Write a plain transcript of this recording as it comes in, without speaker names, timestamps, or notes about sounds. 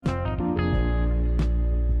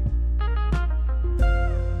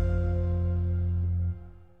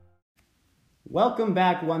Welcome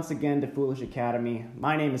back once again to Foolish Academy.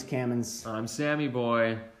 My name is Cammons. I'm Sammy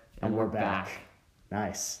Boy, and we're back.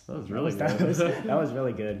 Nice. That was really good. That was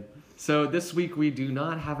really good. So this week we do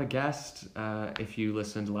not have a guest. If you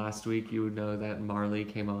listened last week, you would know that Marley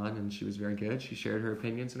came on and she was very good. She shared her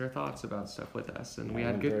opinions and her thoughts about stuff with us, and we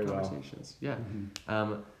had good conversations. Well. Yeah.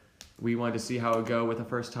 Mm-hmm. We wanted to see how it would go with a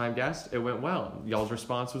first-time guest. It went well. Y'all's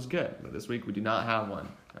response was good. But this week we do not have one.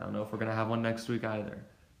 I don't know if we're going to have one next week either.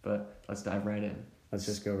 But let's dive right in. Let's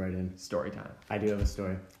just go right in. Story time. I do have a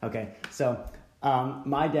story. Okay, so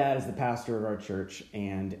my dad is the pastor of our church,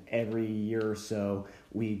 and every year or so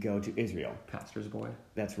we go to Israel. Pastor's boy.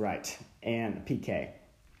 That's right. And PK.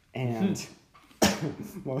 And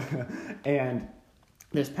and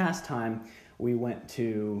this past time we went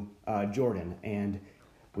to Jordan, and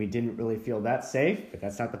we didn't really feel that safe, but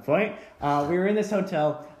that's not the point. We were in this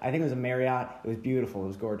hotel. I think it was a Marriott. It was beautiful. It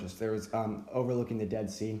was gorgeous. There was overlooking the Dead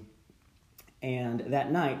Sea. And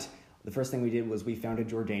that night, the first thing we did was we found a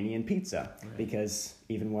Jordanian pizza. Right. Because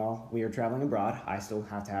even while we are traveling abroad, I still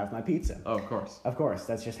have to have my pizza. Oh, of course. Of course.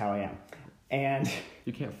 That's just how I am. And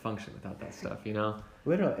you can't function without that stuff, you know?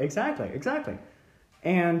 Literally. Exactly.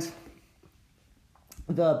 And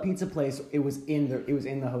the pizza place, it was in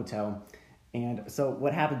the hotel. And so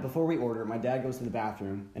what happened before we order, my dad goes to the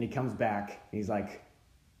bathroom and he comes back and he's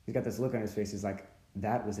got this look on his face. He's like,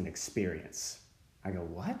 "That was an experience." I go,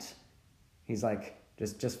 "What?" He's like,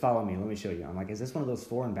 just follow me. Let me show you. I'm like, "Is this one of those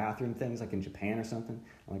foreign bathroom things like in Japan or something?"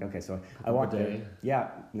 I'm like, "Okay." So I walked in. Yeah.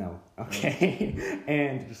 No. Okay.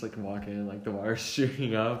 And just like walk in, like the water's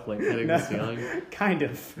shooting up, like hitting the ceiling. Kind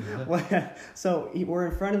of. So we're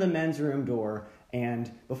in front of the men's room door.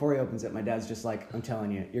 And before he opens it, my dad's just like, "I'm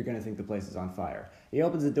telling you, you're going to think the place is on fire." He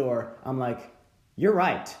opens the door. I'm like, "You're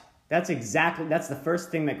right. That's the first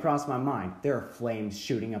thing that crossed my mind. There are flames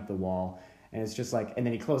shooting up the wall." And it's just like, and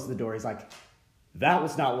then he closes the door. He's like, "That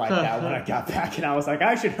was not like that when I got back." And I was like,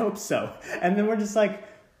 "I should hope so." And then we're just like,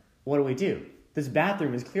 what do we do? This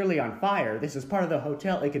bathroom is clearly on fire. This is part of the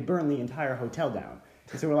hotel. It could burn the entire hotel down.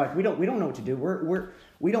 And so we're like, we don't know what to do.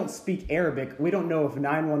 We don't speak Arabic. We don't know if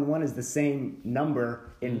 911 is the same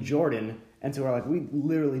number in Jordan. And so we're like, we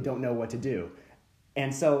literally don't know what to do.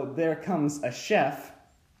 And so there comes a chef.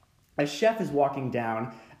 A chef is walking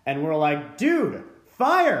down, and we're like, "Dude,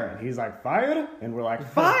 fire!" And he's like, "Fired?" And we're like,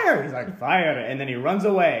 "Fire!" He's like, "Fired!" And then he runs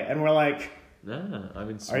away, and we're like, "Nah, I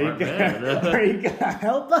mean, are you gonna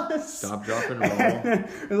help us? Stop, drop, and roll."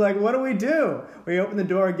 We're like, "What do we do?" We open the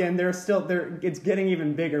door again. It's getting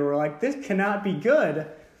even bigger. We're like, "This cannot be good."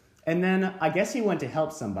 And then I guess he went to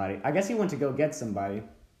help somebody. I guess he went to go get somebody,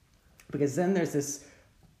 because then there's this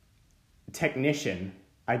technician.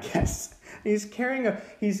 I guess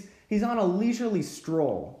he's on a leisurely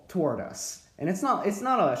stroll toward us. And it's not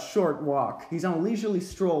a short walk. He's on a leisurely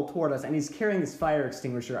stroll toward us, and he's carrying this fire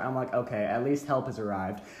extinguisher. I'm like, okay, at least help has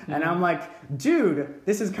arrived. Mm-hmm. And I'm like, "Dude,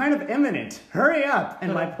 this is kind of imminent. Hurry up."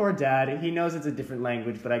 And my poor dad, he knows it's a different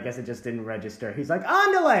language, but I guess it just didn't register. He's like,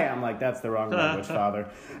 "Andale." I'm like, "That's the wrong language, father."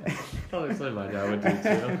 Probably my dad would do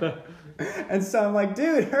too. And so I'm like,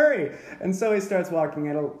 "Dude, hurry." And so he starts walking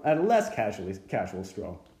at a less casual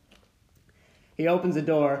stroll. He opens the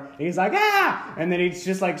door, and he's like, "Ah!" And then he's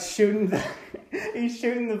just like shooting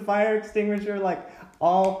the fire extinguisher like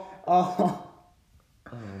all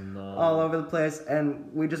over the place, and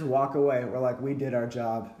we just walk away. We're like, we did our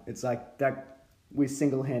job. It's like that we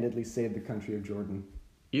single-handedly saved the country of Jordan.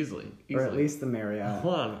 Easily. Or at least the Marriott.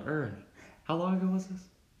 What on earth? How long ago was this?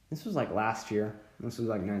 This was like last year. This was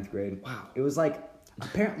like 9th grade. Wow. It was like,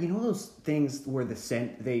 apparently, you know those things where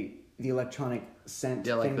the electronic scent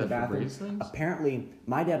thing in the bathroom? Apparently,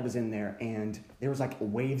 my dad was in there, and there was like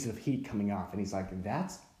waves of heat coming off, and he's like,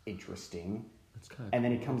 "That's interesting." That's kind of and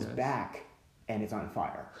then he comes back, and it's on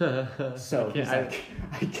fire. So he's like,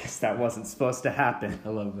 "I guess that wasn't supposed to happen." I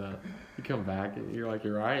love that. You come back, and you're like,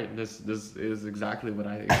 "You're right. This is exactly what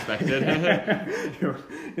I expected."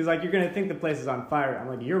 He's like, "You're gonna think the place is on fire." I'm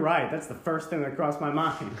like, "You're right. That's the first thing that crossed my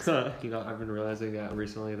mind." You know, I've been realizing that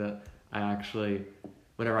recently that I actually,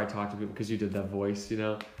 whenever I talk to people, because you did that voice, you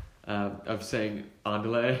know, of saying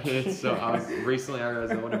 "andale." So I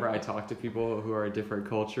realized that whenever I talk to people who are a different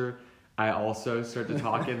culture, I also start to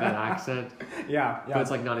talk in that accent. Yeah. But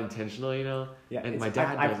it's like not intentional, you know? Yeah. And my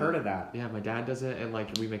dad I've heard of that. Yeah, my dad does it, and like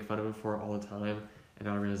we make fun of him for it all the time. And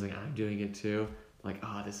I'm realizing I'm doing it too. Like,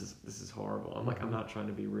 "Oh, this is horrible." I'm like, I'm not trying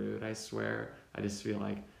to be rude. I swear. I just feel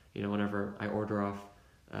like, you know, whenever I order off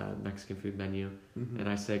Mexican food menu, and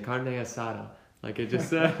I say "carne asada," like it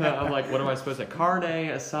just I'm like, what am I supposed to say? "Carne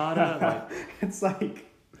asada." Like, it's like,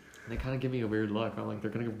 they kind of give me a weird look. I'm like,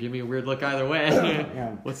 they're gonna give me a weird look either way.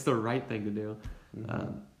 Yeah. What's the right thing to do?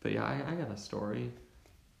 But yeah, I got a story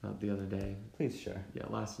the other day. Please share. Yeah,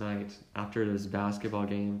 last night after this basketball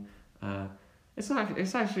game, it's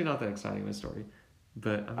actually not that exciting of a story,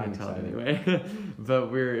 but I'm gonna tell it anyway. But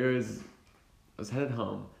I was headed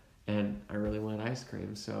home, and I really wanted ice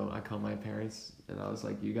cream, so I called my parents and I was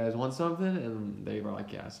like, "You guys want something?" And they were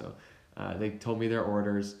like, "Yeah." So they told me their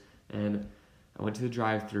orders, and I went to the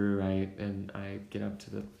drive-through, right, and I get up to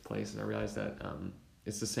the place and I realized that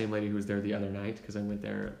it's the same lady who was there the other night, because I went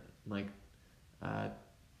there like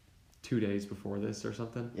 2 days before this or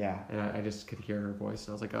something. Yeah. And I just could hear her voice, and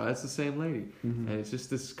I was like, "Oh, that's the same lady." Mm-hmm. And it's just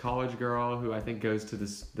this college girl who I think goes to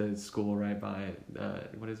the school right by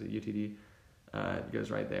what is it, UTD? Goes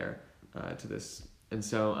right there to this. And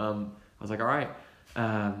so I was like, "All right,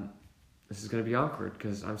 this is gonna be awkward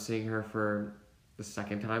because I'm seeing her for the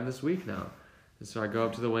second time this week now." And so I go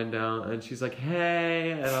up to the window, and she's like,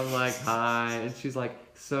 "Hey," and I'm like, "Hi," and she's like,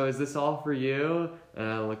 "So is this all for you?" And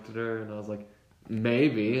I looked at her, and I was like,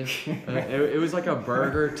 "Maybe." It was like a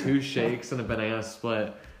burger, 2 shakes, and a banana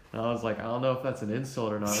split. And I was like, I don't know if that's an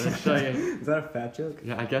insult or not. Is that a fat joke?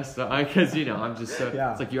 Yeah, I guess so. Because, I'm just so...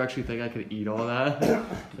 Yeah. It's like, you actually think I could eat all that?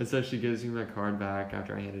 And so she gives me my card back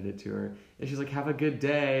after I handed it to her. And she's like, "Have a good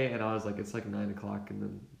day." And I was like, it's like 9 o'clock in the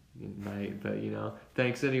night, but,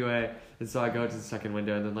 thanks anyway. And so I go to the second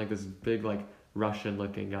window, and then, like, this big, like,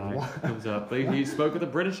 Russian-looking guy comes up. But he spoke with a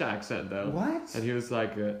British accent, though. What? And he was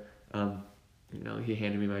like... he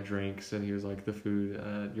handed me my drinks, and he was like, "The food,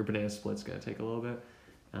 your banana split's gonna take a little bit."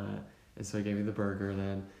 And so he gave me the burger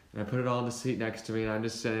then, and I put it on the seat next to me, and I'm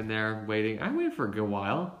just sitting there waiting. I waited for a good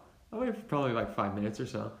while. I waited for probably like 5 minutes or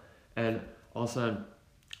so. And all of a sudden,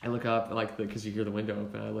 I look up, because you hear the window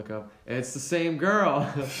open, I look up, and it's the same girl.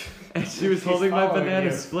 And she was holding my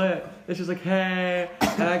banana split. And she's like, "Hey."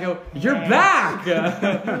 And I go, "You're back!"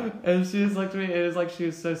 And she just looked at me, and it was like she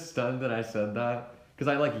was so stunned that I said that. Because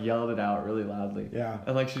I, like, yelled it out really loudly. Yeah.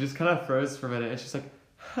 And, like, she just kind of froze for a minute, and she's like,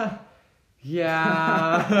 "Huh,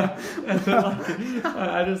 yeah." And then, like,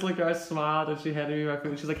 I just looked at her, I smiled, and she handed me my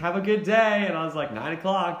food. She's like, "Have a good day." And I was like, 9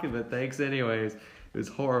 o'clock, but thanks anyways. It was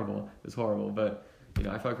horrible. But,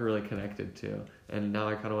 I felt really connected, too. And now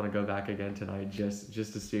I kind of want to go back again tonight just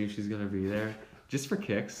to see if she's going to be there. Just for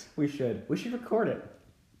kicks. We should record it.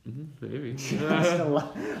 Mm-hmm, maybe.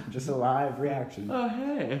 just a live reaction. Oh,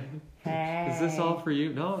 hey. Is this all for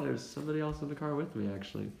you? No, there's somebody else in the car with me,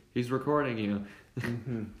 actually. He's recording you.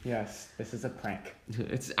 Mm-hmm. Yes, this is a prank.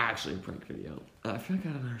 It's actually a prank video. I feel like I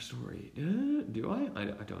got another story. Do I?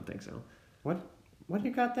 I don't think so. What do you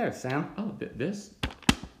got there, Sam? Oh, this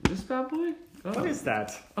bad boy? Oh. What is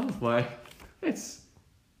that? Oh, my. It's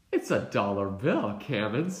a $1 bill,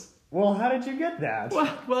 Cammons. Well, how did you get that?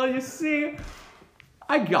 Well, you see...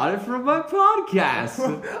 I got it from my podcast.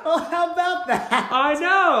 Oh, how about that? I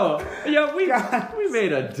know. Yeah, we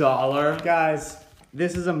made $1. Guys,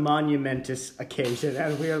 this is a monumentous occasion,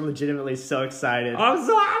 and we are legitimately so excited. I'm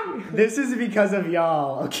sorry. This is because of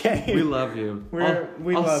y'all, okay? We love you.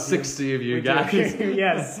 We love 60 of you guys.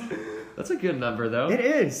 Yes. That's a good number, though. It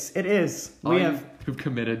is. Who've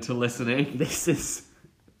committed to listening. This is...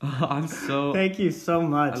 I'm so... Thank you so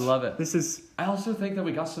much. I love it. I also think that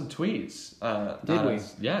we got some tweets. Did we?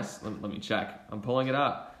 Yes. Let me check. I'm pulling it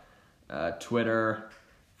up. Twitter,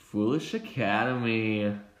 Foolish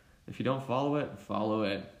Academy. If you don't follow it, follow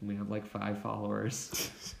it. We have like 5 followers.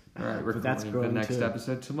 All right, we're recording the next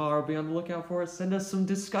episode tomorrow. Be on the lookout for it. Send us some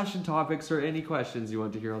discussion topics or any questions you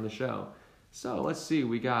want to hear on the show. So let's see.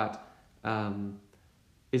 We got,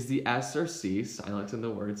 is the S or C silent in the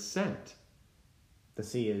word sent? The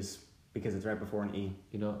C is because it's right before an E.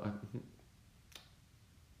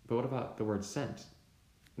 But what about the word sent?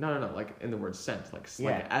 No. Like in the word sent, like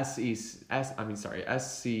SCENT.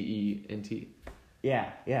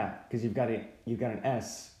 Yeah. Because you've got an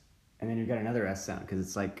S, and then you've got another S sound because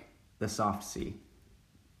it's like the soft C.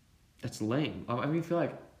 That's lame. I feel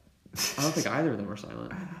like I don't think either of them are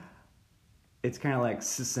silent. It's kind of like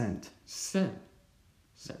sent. Sent.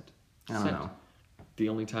 I don't know. The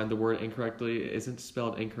only time the word incorrectly isn't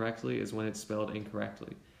spelled incorrectly is when it's spelled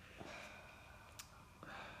incorrectly.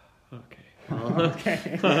 Okay.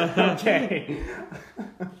 Okay.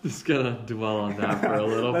 Just gonna dwell on that for a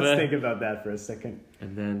little bit. Let's think about that for a second.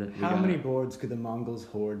 And then how many boards could the Mongols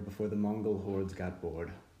hoard before the Mongol hordes got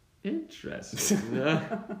bored? Interesting. I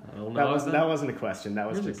don't know. That wasn't a question. That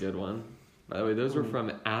was a good one. By the way, those were from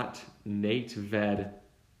 @NateVed.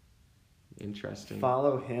 Interesting.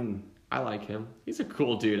 Follow him. I like him. He's a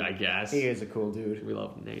cool dude, I guess. He is a cool dude. We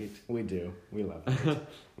love Nate. We do. We love Nate.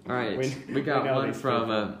 All right. We got one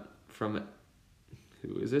from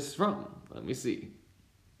who is this from? Let me see.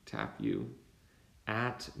 Tap you.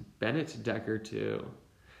 @BennettDecker2.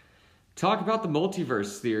 Talk about the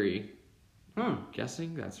multiverse theory.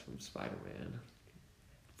 Guessing that's from Spider-Man.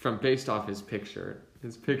 Based off his picture.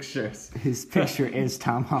 His pictures. His picture is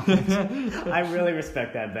Tom Holland. I really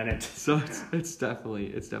respect that, Bennett. So it's definitely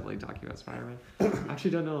talking about Spider-Man. I actually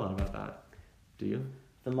don't know a lot about that. Do you?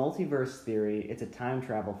 The multiverse theory, it's a time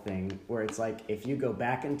travel thing where it's like if you go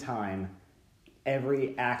back in time,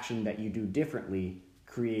 every action that you do differently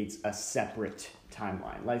creates a separate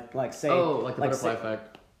timeline. Like say the butterfly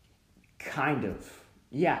effect. Kind of.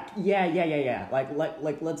 Yeah.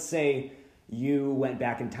 Like let's say you went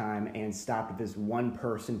back in time and stopped this one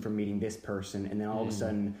person from meeting this person, and then all of a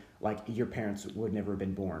sudden, like, your parents would never have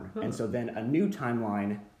been born. And so then a new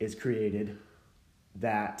timeline is created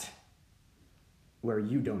where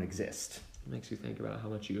you don't exist. It makes you think about how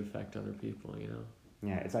much you affect other people, you know?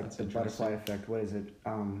 Yeah, it's like the butterfly effect. What is it?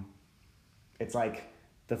 It's like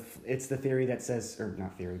it's the theory that says, or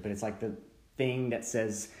not theory, but it's like the thing that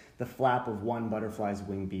says the flap of one butterfly's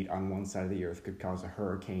wing beat on one side of the earth could cause a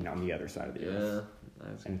hurricane on the other side of the earth.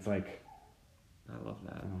 And it's like, I love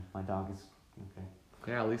that. My dog is okay.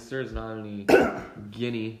 Yeah, at least there's not any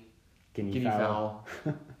guinea fowl.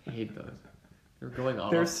 I hate those. They're going off.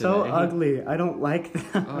 They're so ugly. I don't like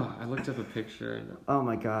them. Oh, I looked up a picture. And... Oh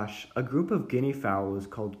my gosh. A group of guinea fowl is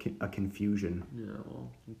called a confusion. Yeah, well,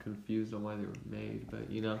 I'm confused on why they were made, but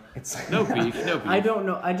it's no beef. I don't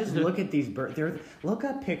know. I just look at these birds. Look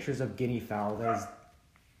up pictures of guinea fowl.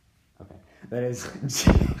 That is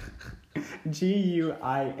Guinea.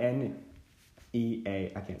 I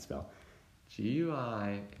can't spell.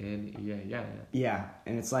 Guinea. Yeah. Yeah,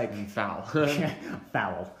 and it's like foul.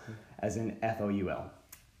 Foul, as in FOUL.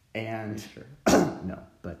 And sure? No,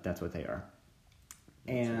 but that's what they are.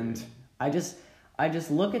 And I just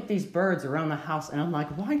look at these birds around the house, and I'm like,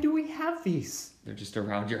 why do we have these? They're just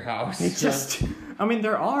around your house.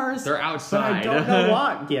 They're ours. They're outside. But I don't know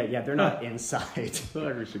why. Yeah, they're not inside. I feel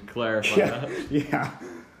like we should clarify that. Yeah.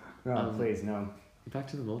 No, please, no. Back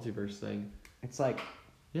to the multiverse thing. It's like,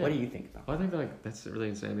 what do you think about that? I think that's really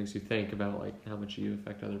insane. It makes you think about like how much you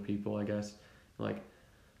affect other people, I guess. Like,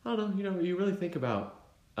 I don't know, you really think about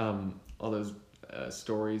all those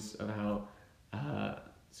stories of how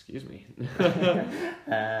excuse me. But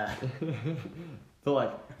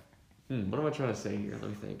like, what am I trying to say here? Let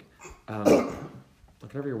me think.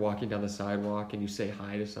 Like whenever you're walking down the sidewalk and you say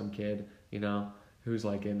hi to some kid, who's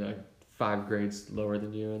like in 5 grades lower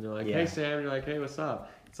than you, and they're like, hey Sam, and you're like, hey, what's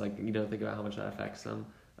up? It's like, think about how much that affects them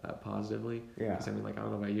positively. Yeah. Because I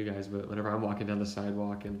don't know about you guys, but whenever I'm walking down the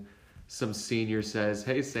sidewalk and some senior says,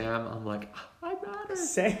 hey Sam, I'm like, I matter.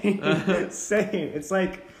 Same. It's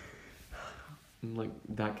like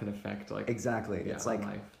that can affect like exactly. Yeah, it's like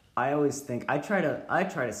life. I always think I try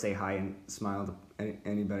to say hi and smile to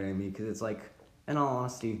anybody I meet, because it's like, in all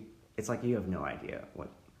honesty, it's like you have no idea what.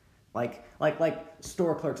 Like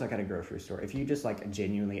store clerks like at a grocery store. If you just like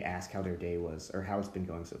genuinely ask how their day was or how it's been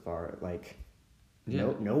going so far, like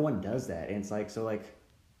no one does that. And it's like, so like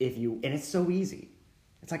and it's so easy.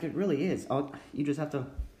 It's like, it really is. You just have to,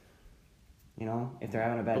 if they're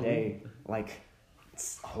having a bad day, like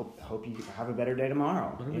hope you have a better day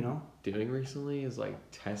tomorrow. What I'm doing recently is like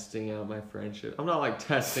testing out my friendship. I'm not like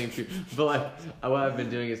testing people, but like what I've been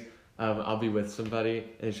doing is I'll be with somebody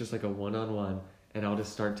and it's just like a one-on-one. And I'll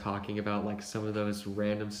just start talking about like some of those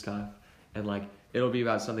random stuff, and like it'll be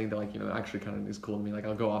about something that like actually kind of is cool to me. Like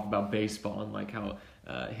I'll go off about baseball and like how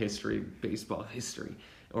baseball history,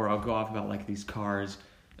 or I'll go off about like these cars,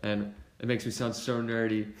 and it makes me sound so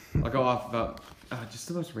nerdy. I'll go off about just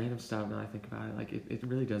the most random stuff. Now I think about it, like it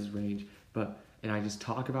really does range. And I just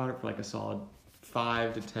talk about it for like a solid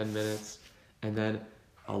 5 to 10 minutes, and then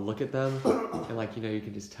I'll look at them, and like you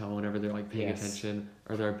can just tell whenever they're like paying attention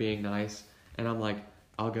or they're being nice. And I'm like,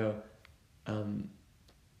 I'll go,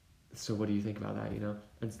 so what do you think about that, And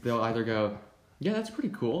they'll either go, yeah, that's pretty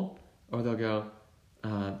cool. Or they'll go,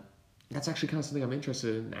 that's actually kind of something I'm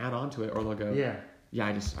interested in, add on to it. Or they'll go, yeah,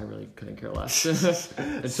 I really couldn't care less.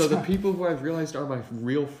 And so the people who I've realized are my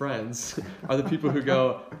real friends are the people who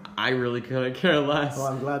go, I really couldn't care less. Well,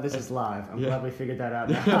 I'm glad this is live. I'm glad we figured that out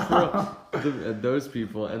now. Those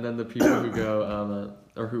people, and then the people who go,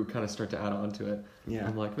 or who kind of start to add on to it. Yeah.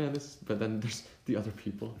 I'm like, man, but then there's the other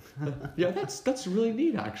people. Yeah, that's really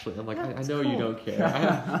neat, actually. I'm like, I know cool. You don't care.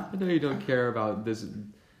 I know you don't care about this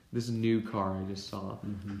new car I just saw.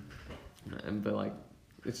 Mm-hmm. But like,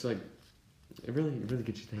 it's like, it really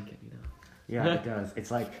gets you thinking, Yeah, it does.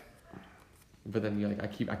 It's like, but then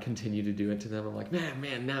I continue to do it to them. I'm like,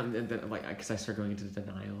 man, now, and then I'm like, because I start going into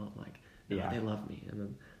denial. I'm like, no, they love me, and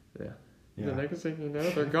then the next thing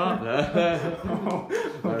they're gone.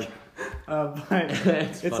 But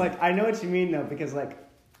it's like, I know what you mean though, because like,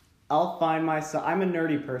 I'll find myself. I'm a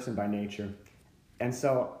nerdy person by nature, and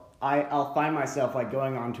so I'll find myself like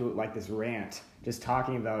going on to like this rant, just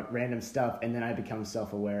talking about random stuff, and then I become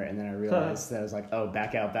self-aware, and then I realize that I was like, oh,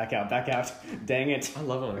 back out. Dang it. I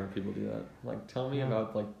love it whenever people do that. Like, tell me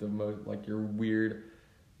about like the most like your weird.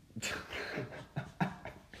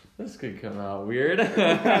 This could come out weird.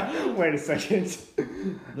 Wait a second.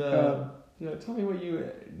 Tell me what you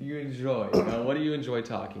enjoy. What do you enjoy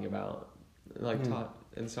talking about? Like talk,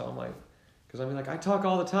 and so I'm like, because I mean, like I talk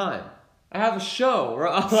all the time. I have a show where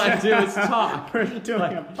all I do is talk. We're doing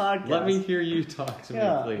a podcast. Let me hear you talk to me,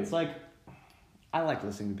 please. It's like, I like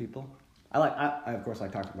listening to people. I of course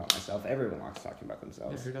like talking about myself. Everyone likes talking about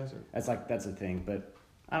themselves. Yeah, who doesn't? That's a thing, but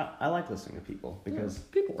I like listening to people because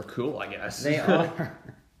people are cool, I guess. They are.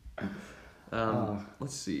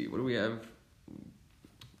 Let's see. What do we have?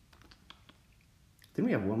 Didn't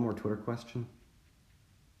we have one more Twitter question?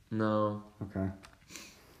 No. Okay.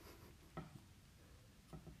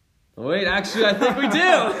 Wait, actually, I think we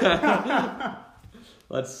do.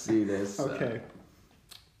 Let's see this. Okay.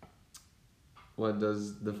 What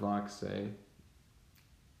does the fox say?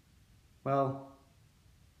 Well,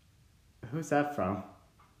 who's that from?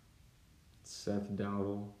 Seth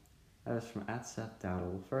Dowdle. That was from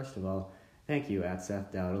 @SethDowdle. First of all, thank you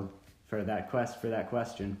 @SethDowdle for that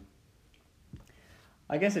question.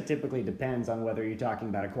 I guess it typically depends on whether you're talking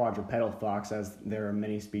about a quadrupedal fox, as there are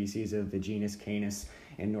many species of the genus Canis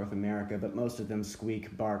in North America, but most of them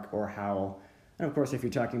squeak, bark, or howl. And of course, if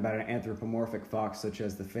you're talking about an anthropomorphic fox, such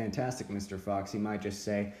as the fantastic Mr. Fox, you might just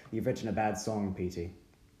say, "You've written a bad song, Petey."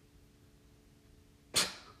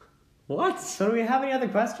 What? So do we have any other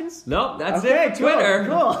questions? Nope, that's it for Twitter.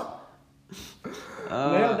 Cool.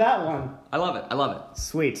 Nailed that one. I love it.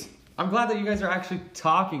 Sweet. I'm glad that you guys are actually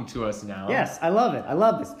talking to us now. Yes, I love it. I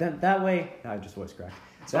love this. That way, I just voice cracked.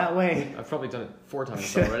 That way, I've probably done it 4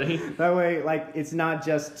 times already. That way, like, it's not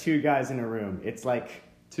just 2 guys in a room. It's like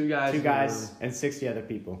 2 guys and 60 other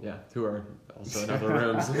people. Yeah, who are also in other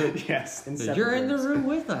rooms. Yes, in separate you're in the rooms. room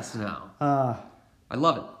with us now. I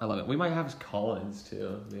love it. We might have call-ins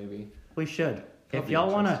too, maybe. We should. That'd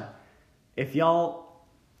If y'all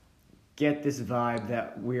get this vibe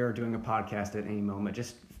that we are doing a podcast at any moment,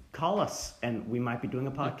 just call us and we might be doing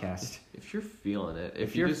a podcast. If you're feeling it,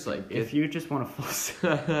 if you just want to if you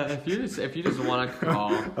just want to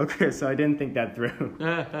call. Okay, so I didn't think that through.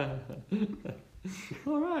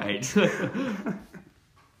 All right.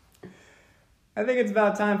 I think it's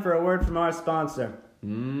about time for a word from our sponsor.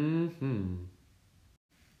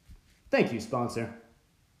 Thank you, sponsor.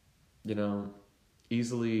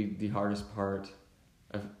 Easily the hardest part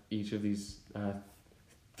of each of these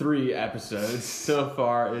 3 episodes so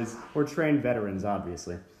far is... We're trained veterans,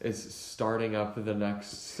 obviously. Is starting up the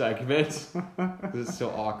next segment. This is so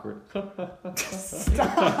awkward.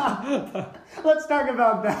 Stop! Let's talk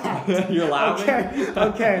about that. You're laughing?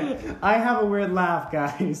 Okay. I have a weird laugh,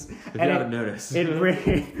 guys. If you haven't noticed.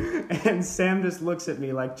 And Sam just looks at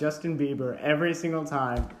me like Justin Bieber every single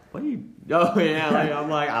time. What are you... Oh, yeah. I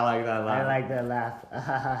like that laugh. I like that laugh.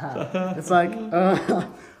 It's like...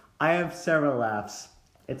 I have several laughs.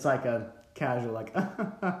 It's like a casual, like...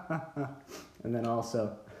 and then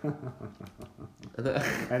also... and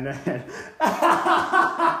then...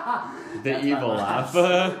 the evil laugh.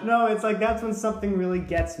 No, it's like that's when something really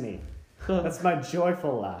gets me. That's my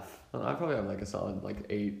joyful laugh. I probably have like a solid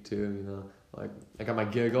 8 too, Like I got my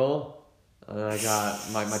giggle, and then I got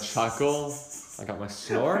my chuckle, I got my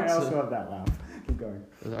snort. I also have that laugh. Keep going.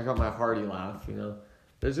 And I got my hearty laugh,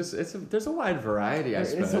 There's just there's a wide variety, I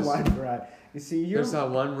suppose. It's a wide variety. You see, there's that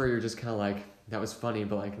one where you're just kind of like, that was funny,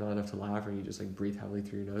 but like not enough to laugh, or you just like breathe heavily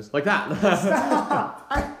through your nose, like that.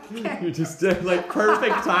 Stop! You just did like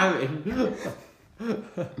perfect timing. I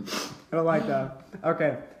don't like that.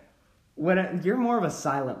 Okay, you're more of a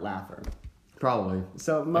silent laugher. Probably.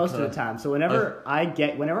 So most of the time. So whenever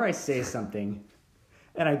I say something,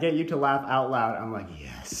 and I get you to laugh out loud, I'm like,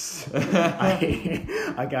 yes,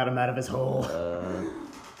 I got him out of his hole.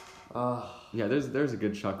 Yeah, there's a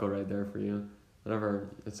good chuckle right there for you. Whenever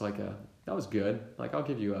it's like that was good. Like I'll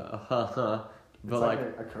give you a ha. But it's like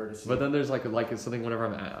a courtesy. But then there's like it's something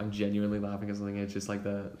whenever I'm genuinely laughing at something, it's just like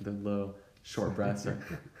the low short breaths.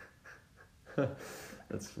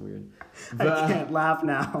 That's weird. But, I can't laugh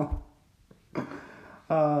now.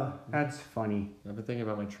 That's funny. I've been thinking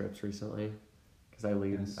about my trips recently because I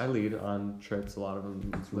lead. Yes. I lead on trips. A lot of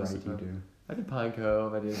them. That's right, you do. I did Pine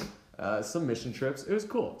Cove. I did some mission trips. It was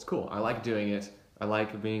cool. It's cool. I like doing it. I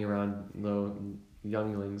like being around the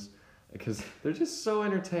younglings because they're just so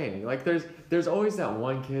entertaining. Like there's always that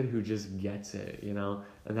one kid who just gets it,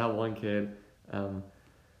 and that one kid,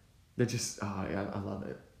 they just I love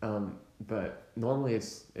it. But normally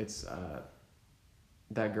it's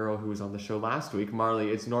that girl who was on the show last week, Marley.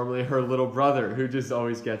 It's normally her little brother who just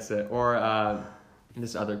always gets it, or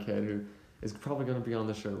this other kid who is probably going to be on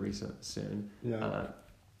the show soon. Yeah.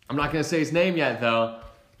 I'm not going to say his name yet though,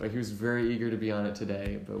 but he was very eager to be on it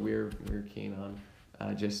today. But we're keen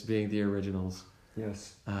on just being the originals.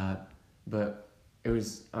 Yes. But I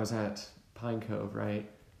was at Pine Cove, right?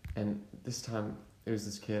 And this time it was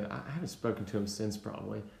this kid. I haven't spoken to him since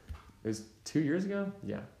probably. It was 2 years ago?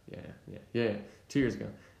 Yeah. 2 years ago.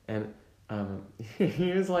 And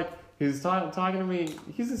he was talking to me.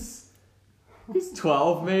 He's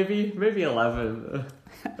 12 maybe 11.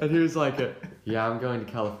 And he was like, yeah, I'm going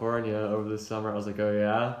to California over the summer. I was like, oh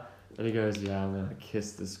yeah? And he goes, yeah, I'm going to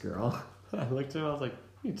kiss this girl. I looked at him, I was like,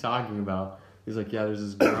 what are you talking about? He's like, yeah, there's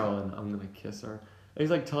this girl and I'm going to kiss her. And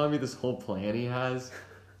he's like telling me this whole plan he has.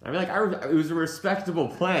 I mean, it was a respectable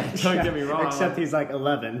plan. Don't get me wrong. Except he's like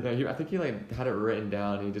 11. Yeah, I think he had it written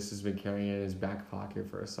down. He just has been carrying it in his back pocket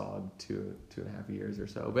for a solid 2.5 years or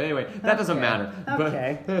so. But anyway, that doesn't matter.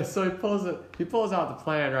 Okay. But, so he pulls out the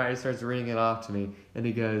plan, right? He starts reading it off to me, and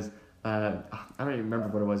he goes, I don't even remember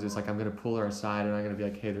what it was. It was like, I'm gonna pull her aside, and I'm gonna be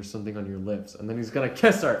like, hey, there's something on your lips, and then he's gonna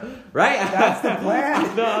kiss her, right? That's the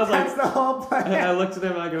plan. No, That's the whole plan. And I looked at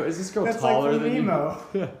him and I go, is this girl That's taller like than Nemo.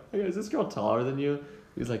 you? Yeah. I go, is this girl taller than you?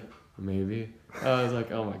 He's like, maybe. I was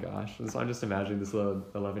like, oh my gosh. And so I'm just imagining this little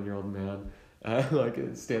 11-year-old man, like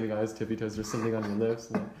standing on his tippy toes, there's something on your lips,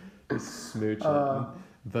 and like, he's smooching.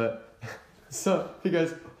 But so he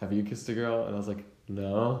goes, have you kissed a girl? And I was like,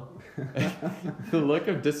 no. The look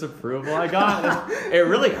of disapproval I got, it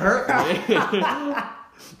really hurt me.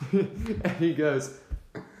 And he goes,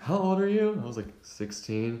 how old are you? I was like,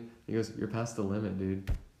 16. He goes, you're past the limit,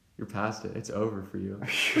 dude. You're past it. It's over for you.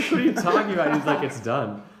 What are you talking about? He's like, it's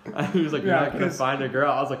done. He was like, you're not going to find a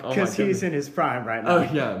girl. I was like, oh my goodness. Because he's in his prime right now. Oh,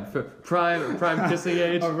 yeah. Prime kissing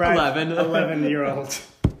age, 11. 11-year-old.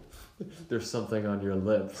 There's something on your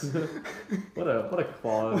lips. What a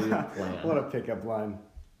quality plan. What a pickup line.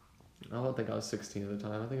 I don't think I was 16 at the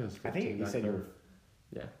time. I think I was 15. I think you said you were...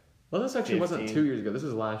 Yeah. Well, this actually 15. wasn't 2 years ago. This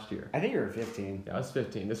was last year. I think you were 15. Yeah, I was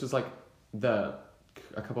 15. This was like a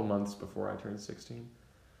couple months before I turned 16.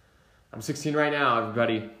 I'm 16 right now,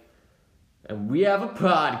 everybody. And we have a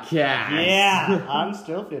podcast. Yeah, I'm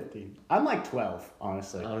still 15. I'm like 12,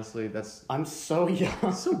 honestly. Honestly, I'm so young.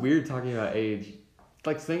 It's so weird talking about age.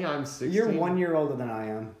 Like saying I'm 16. You're 1 year older than I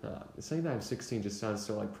am. Saying that I'm 16 just sounds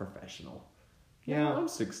so like professional. Yeah. I'm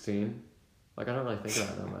 16. Like I don't really think about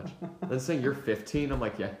it that much. Then saying you're 15, I'm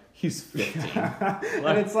like, yeah, he's 15.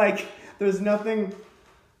 And it's like, there's nothing...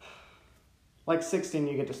 Like 16,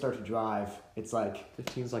 you get to start to drive. It's like...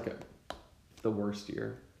 15's like the worst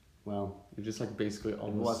year. Well, you're just like basically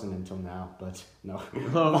almost... It wasn't until now, but no.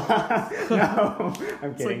 Oh. No,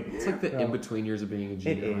 I'm kidding. It's like the in-between years of being a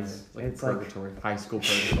junior. It is. It's like purgatory. High school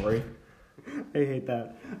purgatory. I hate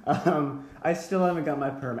that. I still haven't got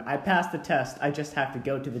my permit. I passed the test. I just have to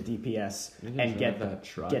go to the DPS and get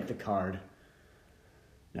the card.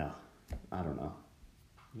 No, I don't know.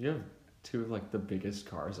 You have two of like the biggest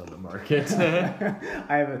cars on the market.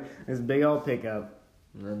 I have this big old pickup.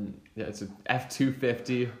 And then, yeah, it's an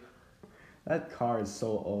F-250. That car is so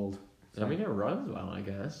old. I mean, it runs well, I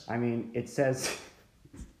guess. I mean, it says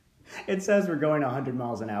we're going 100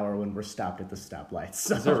 miles an hour when we're stopped at the stoplights.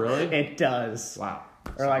 So is it really? It does. Wow.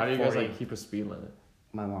 Or like how do you 40. guys like keep a speed limit?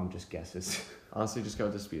 My mom just guesses. Honestly, just go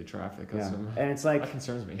with the speed of traffic. Yeah. And it's like... That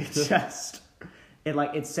concerns me. It's just...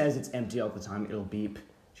 It says it's empty all the time. It'll beep.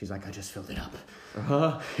 She's like, I just filled it up.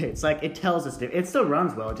 Uh-huh. It's like, it tells us... It still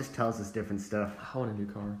runs well. It just tells us different stuff. I want a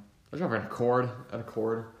new car. I drive an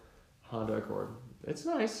Accord. Honda Accord. It's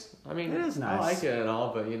nice. I mean... It is nice. I like it and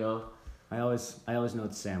all, but, you know... I always know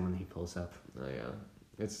it's Sam when he pulls up. Oh, yeah.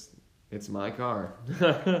 It's my car.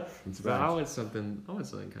 But I want something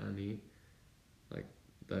kind of neat. Like,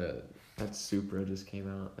 that Supra just came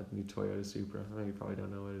out. That new Toyota Supra. I know you probably don't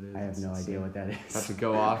know what it is. I have no idea what that is. I have to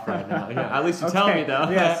go off right now. Yeah, at least you tell me, though.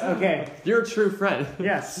 Yes, okay. You're a true friend.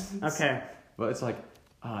 Yes, okay. But it's like,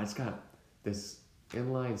 it's got this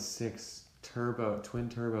inline 6 twin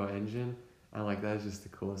turbo engine. And like, that is just the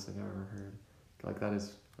coolest thing I've ever heard. Like, that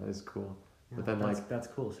is cool. Yeah, but then that's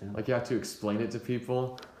cool, Sam. Like you have to explain it to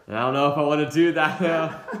people. And I don't know if I want to do that.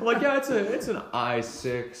 Like, yeah, it's an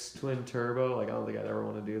i6 twin turbo. Like, I don't think I'd ever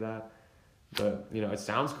want to do that. But, you know, it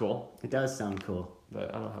sounds cool. It does sound cool.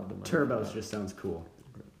 But I don't have the money. Turbos just sounds cool.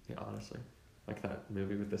 Yeah, honestly. Like that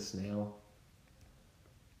movie with the snail.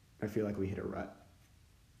 I feel like we hit a rut.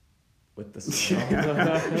 With the snail.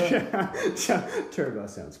 Turbo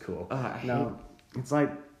sounds cool. It's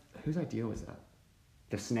like... Whose idea was that?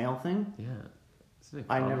 The snail thing? Yeah.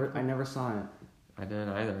 I never saw it. I didn't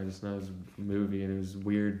either. I just know it was a movie and it was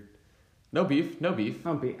weird. No beef.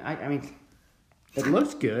 I mean, it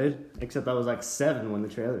looks good, except I was like 7 when the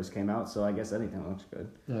trailers came out, so I guess anything looks good.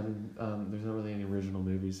 Yeah, I mean, there's not really any original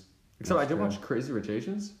movies. Except I did watch Crazy Rich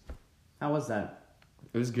Asians. How was that?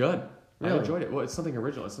 It was good. Really? I enjoyed it. Well, it's something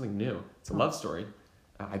original. It's something new. It's a love story.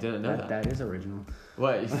 I didn't know that. That is original.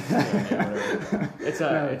 What? Yeah,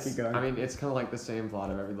 it's keep going. I mean, it's kind of like the same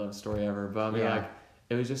plot of every love story ever, but I mean, like,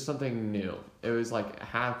 it was just something new. It was like a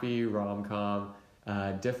happy rom-com,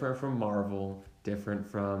 different from Marvel, different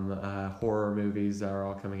from horror movies that are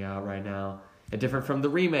all coming out right now, and different from the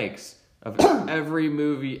remakes of every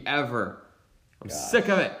movie ever. I'm sick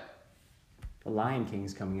of it. The Lion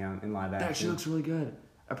King's coming out in live action. That actually looks really good.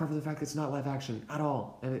 Apart from the fact that it's not live action at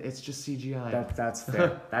all, and it's just CGI. That's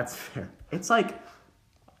fair. That's fair. It's like,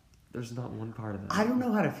 there's not one part of that. I don't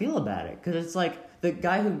know how to feel about it, because it's like the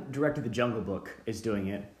guy who directed The Jungle Book is doing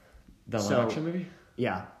it. The live action movie?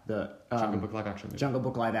 Yeah, the Jungle Book live action movie. Jungle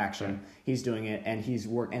Book live action. Yeah. He's doing it, and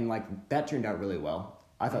and like that turned out really well.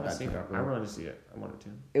 I thought that turned out really well. I wanted to see it. I wanted to.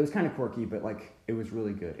 It was kind of quirky, but like it was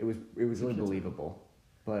really good. It was really believable.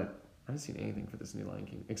 But I haven't seen anything for this new Lion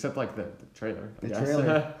King except like the trailer. The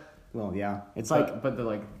trailer. Well, yeah, it's like,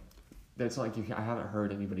 it's like I haven't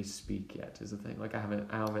heard anybody speak yet. Is the thing. Like I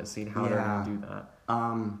haven't seen how they're gonna do that.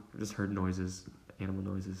 I've just heard noises, animal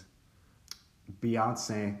noises.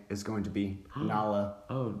 Beyonce is going to be Nala.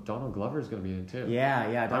 Oh, Donald Glover is going to be in it too.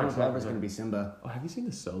 Yeah. Donald Glover is going to be Simba. Oh, have you seen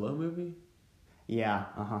the Solo movie? Yeah.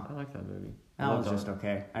 I like that movie. That was just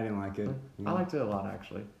okay. I didn't like it. I liked it a lot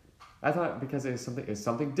actually. I thought because it's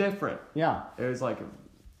something different. Yeah. It was like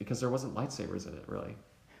because there wasn't lightsabers in it really.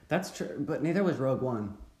 That's true, but neither was Rogue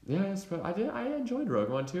One. Yes, but I enjoyed Rogue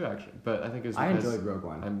One too actually. But I think it was I enjoyed Rogue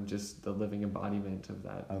One. I'm just the living embodiment of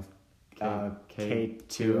that.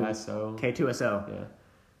 K2SO. K2SO.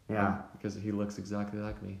 Yeah. Because he looks exactly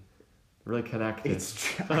like me. Really connected.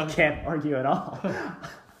 I can't argue at all. We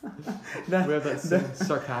have that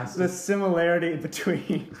sarcastic. The similarity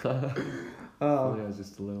between. Oh. Yeah,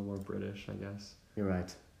 just a little more British, I guess. You're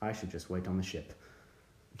right. I should just wait on the ship.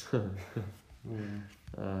 I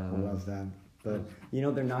love that. But,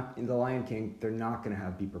 they're not, in The Lion King, they're not going to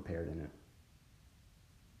have Be Prepared in it.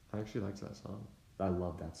 I actually liked that song. I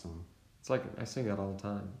love that song. It's like, I sing that all the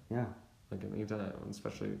time. Yeah. Like, anytime,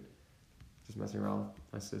 especially just messing around with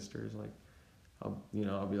my sisters, like, I'll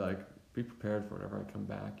be like, be prepared for whenever I come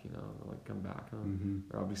back, I'll like come back,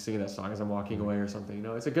 or I'll be singing that song as I'm walking away or something,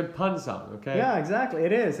 It's a good pun song, okay? Yeah, exactly,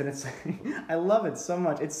 it is, and it's, I love it so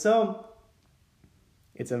much. It's a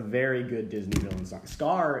very good Disney villain song.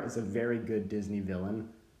 Scar is a very good Disney villain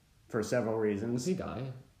for several reasons. Does he die?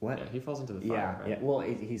 What? Yeah, he falls into the fire, right? Yeah, well,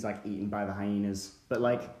 he's like eaten by the hyenas, but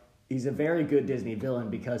like, he's a very good Disney villain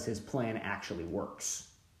because his plan actually works.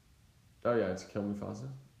 Oh yeah, it's kill Mufasa?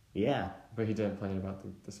 Yeah. But he didn't plan about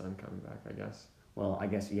the sun coming back, I guess. Well, I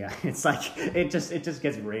guess, yeah. It's like, it just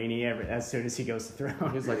gets rainy as soon as he goes to the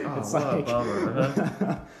throne. He's like, oh, it's what a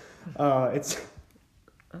bummer. I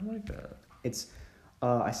like that. It's,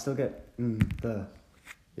 I still get the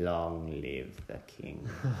long live the king.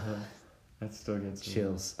 That still gets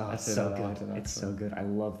chills. Oh, it's so good. It's so good. I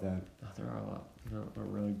love that. Oh, there are a lot.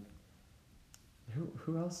 Really.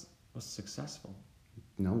 Who else was successful?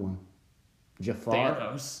 No one. Jafar.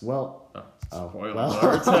 Thanos. Well. Spoiler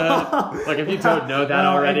alert. Like if you don't know that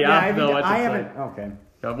already, I don't know what to say. Haven't. Okay.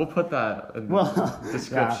 Yeah, we'll put that in the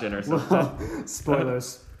description or something. Well,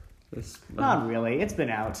 spoilers. Not really. It's been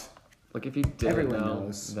out. Like if you didn't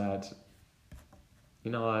know that.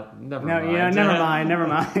 You know what? Never mind. Yeah, never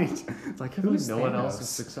mind. It's like who's no one else is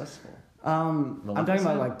successful. I'm talking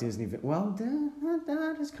about like Disney. Well,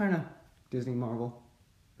 that is kind of Disney Marvel.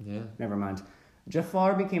 Yeah. Never mind.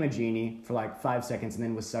 Jafar became a genie for like 5 seconds and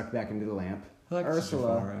then was sucked back into the lamp. I like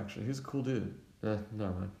Ursula. Jafar, actually. He's a cool dude.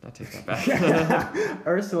 Never mind. I take that back.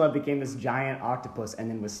 Ursula became this giant octopus and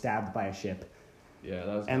then was stabbed by a ship. Yeah,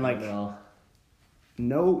 that was and like can't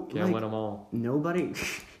win them all. Nobody.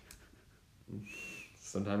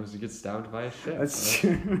 Sometimes you get stabbed by a ship. That's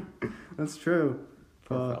true. That's true.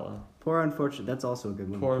 Poor fella. Poor unfortunate. That's also a good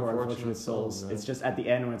one. Poor unfortunate souls. Right? It's just at the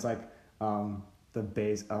end when it's like the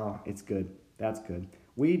base. Oh, it's good. That's good.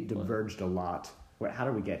 We diverged a lot. How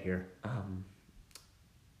did we get here?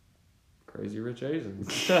 Crazy Rich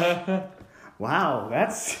Asians. Wow,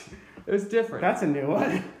 it was different. That's a new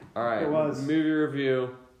one. All right, it was. Movie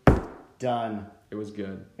review. Done. It was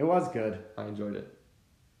good. It was good. I enjoyed it.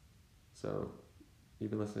 So,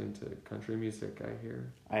 you've been listening to country music, I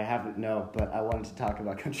hear. I haven't, no, but I wanted to talk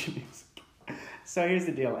about country music. So here's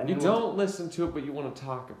the deal. And you don't listen to it, but you want to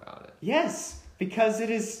talk about it. Yes, because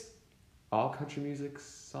it is all country music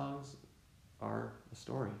songs are a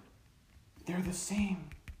story. They're the same.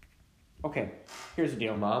 Okay, here's the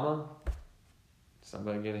deal. Mama,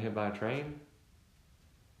 somebody getting hit by a train,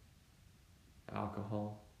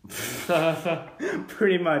 alcohol.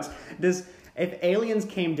 Pretty much. If aliens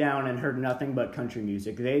came down and heard nothing but country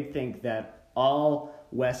music, they'd think that all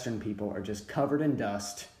Western people are just covered in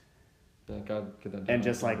dust. Yeah, God, get that and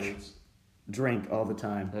just like drink all the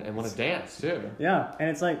time. And want to dance too. Yeah, and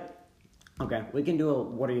it's like, okay, we can do a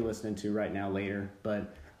what are you listening to right now later,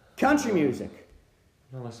 but country music.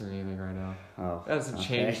 I'm not listening to anything right now. Oh, that hasn't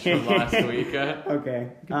changed from last week.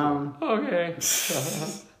 Okay. Okay.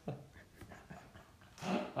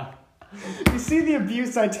 You see the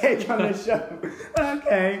abuse I take on this show.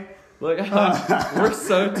 Okay. Look, we're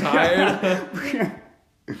so tired.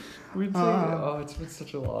 It's been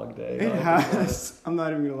such a long day. It has. I'm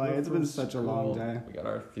not even gonna lie. It's been such a long day. We got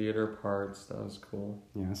our theater parts. That was cool.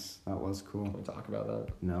 Yes, that was cool. Can we talk about that?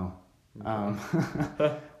 No.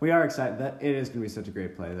 We are excited. That it is gonna be such a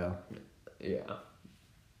great play, though. Yeah.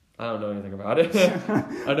 I don't know anything about it.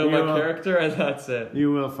 I know my character, and that's it.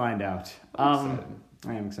 You will find out.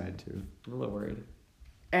 I am excited too. I'm a little worried.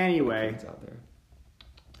 Anyway, kids out there.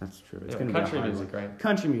 That's true. It's gonna country be music, right?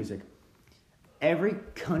 Country music. Every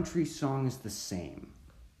country song is the same.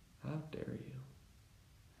 How dare you?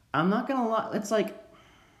 I'm not gonna lie. It's like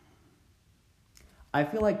I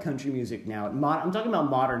feel like country music now. I'm talking about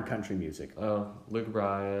modern country music. Oh, Luke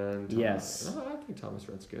Bryan. Yes. No, I think Thomas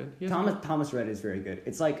Rhett's good. Thomas Rhett is very good.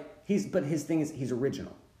 It's like but his thing is he's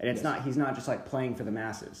original. And it's not. He's not just like playing for the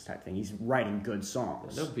masses type thing. He's writing good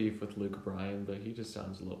songs. No beef with Luke Bryan, but he just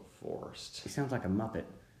sounds a little forced. He sounds like a Muppet.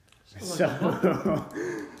 So,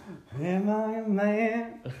 am I a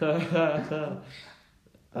man? I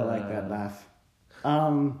like that laugh.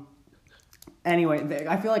 Anyway,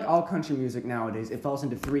 I feel like all country music nowadays it falls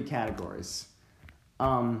into three categories.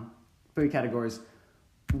 One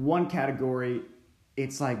category,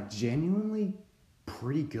 it's like genuinely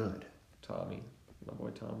pretty good. Tommy. My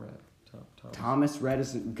boy Tom Rhett. Thomas Rhett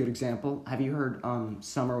is a good example. Have you heard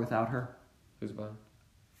Summer Without Her? Who's by?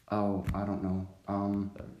 Oh, I don't know. I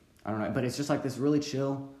don't know, but it's just like this really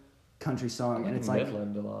chill country song, and it's like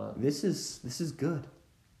Midland a lot. This is good.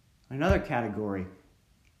 Another category.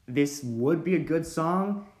 This would be a good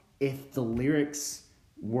song if the lyrics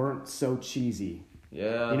weren't so cheesy.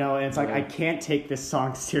 Yeah. You know, and it's like I can't take this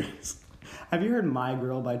song serious. Have you heard "My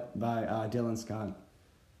Girl" by Dylan Scott?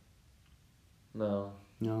 No.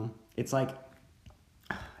 It's like,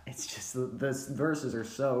 it's just, the verses are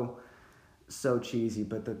so cheesy,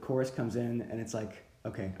 but the chorus comes in and it's like,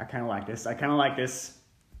 okay, I kind of like this.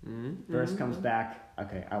 Mm-hmm. Verse comes back,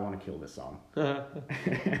 okay, I want to kill this song. Of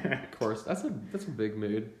course, that's a big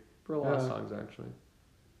mood for a lot of songs actually,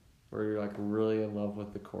 where you're like really in love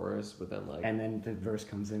with the chorus, but then like, and then the verse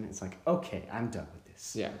comes in, it's like, okay, I'm done with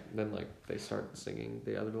this. Yeah, then like they start singing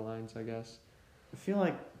the other lines, I guess. I feel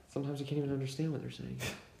like sometimes you can't even understand what they're saying.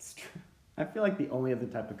 It's true. I feel like the only other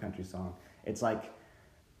type of country song, it's like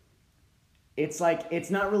it's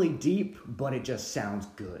not really deep, but it just sounds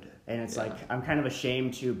good. And it's like, I'm kind of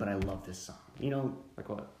ashamed to, but I love this song. You know? Like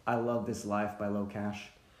what? I Love This Life by Low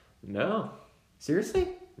Cash. No. Seriously?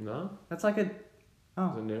 No. That's like Is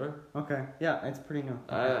it newer? Okay. Yeah, it's pretty new.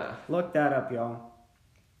 Look that up, y'all.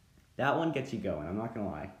 That one gets you going, I'm not going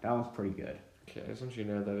to lie. That one's pretty good. Okay, I just want you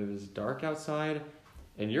to know that it is dark outside,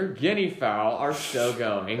 and your guinea fowl are still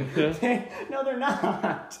going. No, they're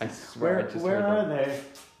not. I swear. Where are they?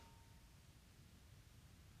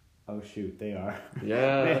 Oh shoot, they are.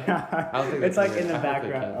 Yeah. They are. I don't think it's like in the I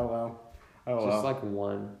background. Oh well. Just like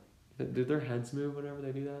one. Do their heads move whenever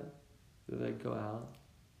they do that? Do they go out?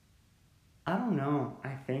 I don't know. I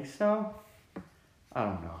think so. I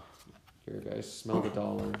don't know. Here, guys, smell the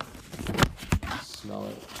dollar. Smell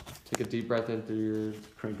it. Take a deep breath in through your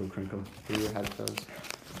crinkle through your headphones.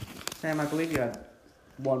 Sam, I believe you have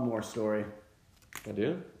one more story. I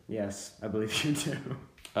do? Yes, I believe you do.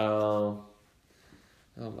 Oh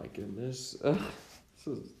my goodness.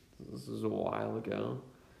 This is a while ago.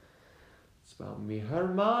 It's about mi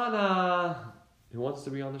hermana, who wants to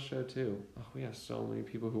be on the show too. Oh, we have so many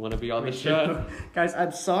people who want to be on the show. Guys,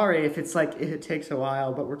 I'm sorry if it's like it takes a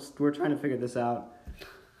while, but we're trying to figure this out.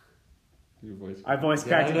 Your voice. My voice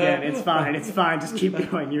cracked again. It's fine. Just keep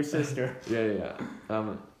going. Your sister. Yeah.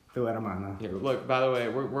 Tu hermana. Here, look. By the way,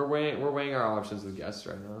 we're weighing our options with guests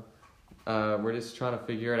right now. We're just trying to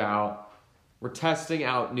figure it out. We're testing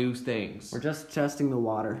out new things. We're just testing the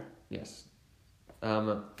water. Yes.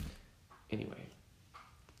 Anyway,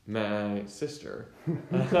 my sister.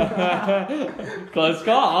 Close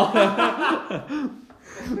call.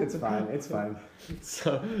 It's fine. It's fine.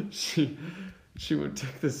 So she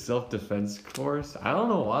took this self-defense course. I don't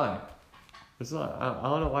know why. I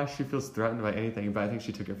don't know why she feels threatened by anything, but I think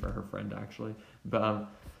she took it for her friend actually. But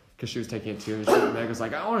because she was taking it too, and Meg was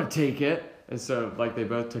like, "I want to take it," and so like they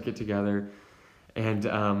both took it together, and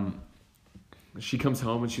she comes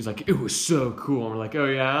home and she's like, "It was so cool." And we're like, "Oh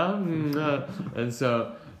yeah," and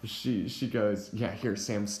so she goes, "Yeah, here,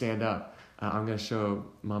 Sam, stand up. I'm gonna show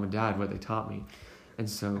Mom and Dad what they taught me," and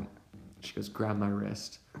so she goes, "Grab my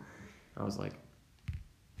wrist." I was like,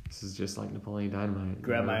 "This is just like Napoleon Dynamite."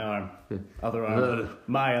 Grab my arm. Other arm.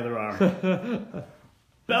 My other arm.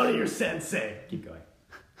 Bow to your sensei. Keep going.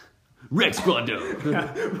 Rex Kwon Do.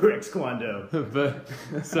 Rex Kwon Do. But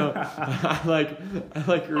so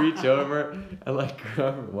I reach over and like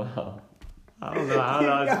grab her. Wow. I don't know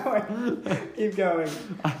how Keep going.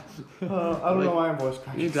 I don't know why I'm voice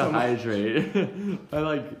cracking. You need to hydrate.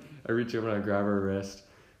 I reach over and I grab her wrist,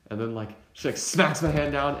 and then like she like smacks my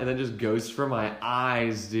hand down and then just goes for my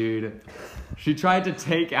eyes, dude. She tried to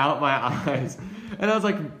take out my eyes. And I was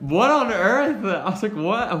like, what on earth? I was like,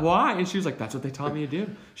 what? Why? And she was like, that's what they taught me to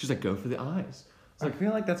do. She's like, go for the eyes. I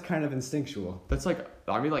feel like that's kind of instinctual. That's like,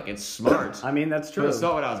 I mean, like, it's smart. I mean, that's true. But it's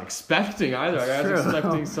not what I was expecting either. I was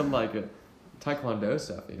expecting some, like, Taekwondo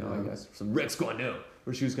stuff, you know, I guess. Some Rex Kwon Do,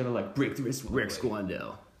 where she was going to, like, break the wrist. Rex Kwon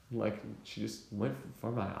Do. Like, she just went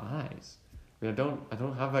for my eyes. I mean, I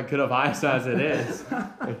don't have that good of eyes as it is.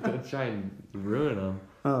 I don't try and ruin them.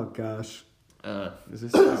 Oh, gosh. Is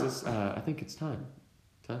this, I think it's time.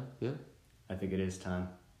 Time? Yeah? I think it is time.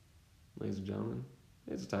 Ladies and gentlemen,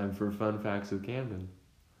 it's time for Fun Facts with Camden.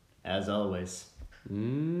 As always.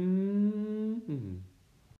 Mm-hmm.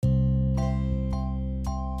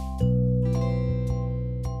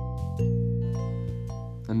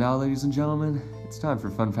 And now, ladies and gentlemen, it's time for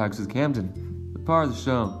Fun Facts with Camden, the part of the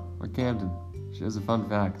show where Camden shares a fun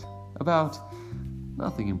fact about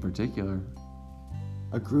nothing in particular.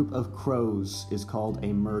 A group of crows is called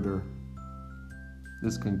a murder.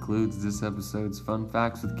 This concludes this episode's Fun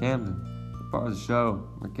Facts with Camden, the part of the show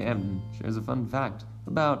where Camden shares a fun fact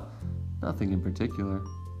about nothing in particular.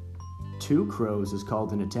 2 crows is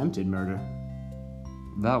called an attempted murder.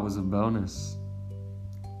 That was a bonus.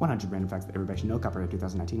 100 random facts that everybody should know. Copyright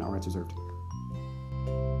 2019. All rights reserved.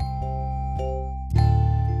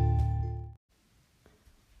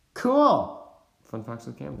 Cool. Fun Facts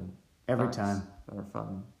with Camden. Every Facts time. that are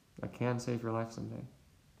fun. That can save your life someday.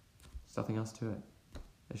 There's nothing else to it.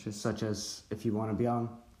 It's just Such as if you want to be on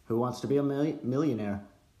Who Wants to Be a Millionaire?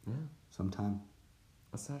 Yeah. Sometime.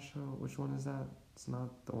 What's that show? Which one is that? It's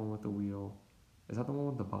not the one with the wheel. Is that the one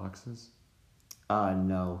with the boxes?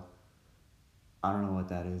 No. I don't know what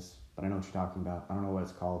that is, but I know what you're talking about. I don't know what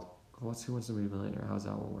it's called. What's Who Wants to Be a Millionaire? How's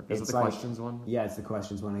that one work? Is it It's the like- questions one? Yeah, it's the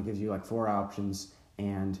questions one. It gives you like 4 options,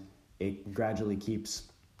 and it gradually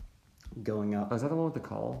keeps going up. Oh, is that the one with the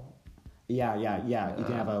call? Yeah. You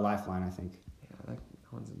can have a lifeline, I think. Yeah, that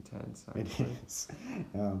one's intense. It Actually. is.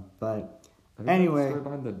 But Have you anyway. heard the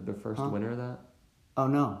story behind the first winner of that? Oh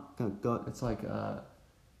no, go. It's like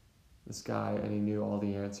this guy, and he knew all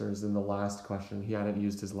the answers. In the last question, he hadn't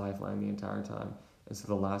used his lifeline the entire time, and so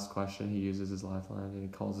the last question, he uses his lifeline, and he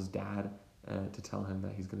calls his dad to tell him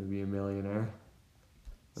that he's going to be a millionaire.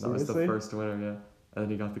 And that was the Seriously? first winner, yeah. And then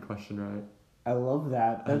he got the question right. I love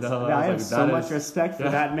that. I That's, know, I I have was so like, that much is- respect for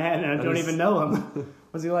yeah, that man, and I that don't is- even know him.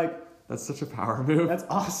 Was he like, That's such a power move. that's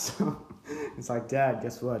awesome? It's like, Dad,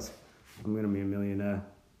 guess what? I'm gonna be a millionaire.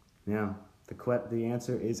 Yeah. The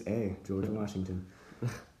answer is A. George Washington.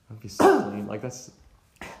 That'd be so clean. Like that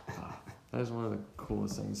is one of the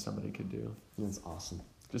coolest things somebody could do. That's awesome.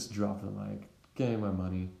 Just drop the mic, give me my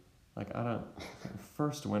money. Like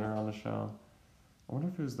first winner on the show. I wonder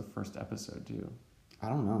if it was the first episode too. I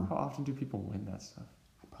don't know. How often do people win that stuff?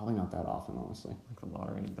 Probably not that often, honestly. Like the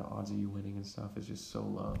lottery, the odds of you winning and stuff is just so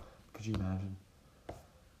low. Could you imagine?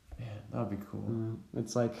 Man, that would be cool.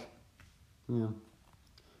 It's like, yeah.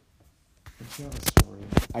 Did you have a story?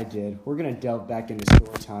 I did. We're gonna delve back into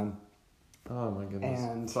story time. Oh my goodness.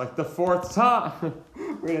 And- it's like the 4th time.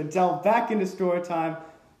 We're gonna delve back into story time.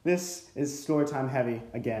 This is story time heavy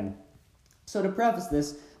again. So to preface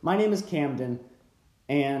this, my name is Camden,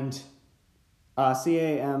 and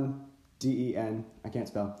Camden. I can't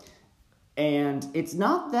spell. And it's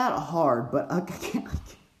not that hard, but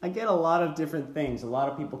I get a lot of different things. A lot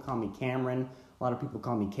of people call me Cameron. A lot of people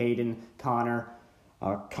call me Caden, Connor,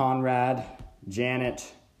 Conrad,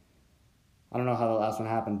 Janet. I don't know how the last one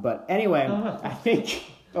happened, but anyway, I think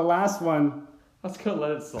the last one. I was gonna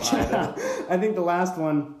let it slide. I think the last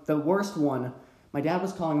one, the worst one, my dad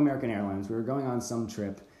was calling American Airlines. We were going on some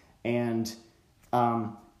trip, and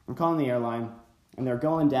I'm calling the airline, And they're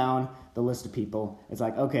going down the list of people. It's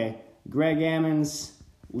like, okay, Greg Ammons,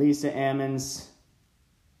 Lisa Ammons,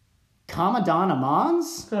 Kamadana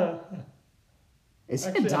Mons? Is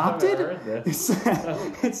he adopted? I haven't heard this.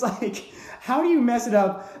 It's like, how do you mess it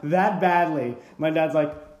up that badly? My dad's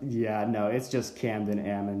like, yeah, no, it's just Camden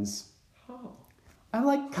Ammons. Oh. I'm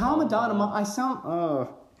like, Kamadana Mons. I sound,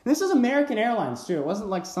 This is American Airlines, too. It wasn't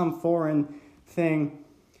like some foreign thing.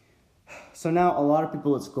 So now a lot of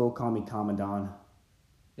people at school call me Kamadon.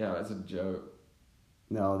 Yeah, that's a joke.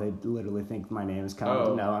 No, they literally think my name is Kamadon.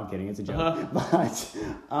 Oh. No, I'm kidding. It's a joke. But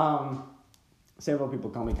several people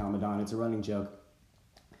call me Kamadon. It's a running joke.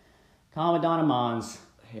 Kamadana Mons.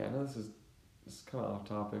 Hey, I know this is kind of off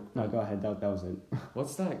topic. No, go ahead. That was it.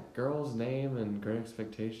 What's that girl's name in Great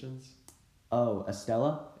Expectations? Oh,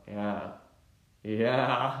 Estella? Yeah.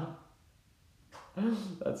 Yeah.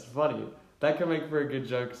 That's funny. That could make for a good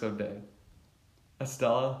joke someday.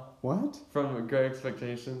 Estella What? from Great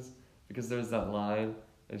Expectations, because there's that line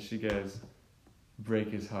and she goes, "Break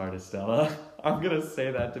his heart, Estella." I'm gonna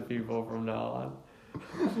say that to people from now on.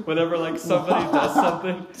 Whenever like somebody does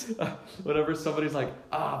something, whenever somebody's like,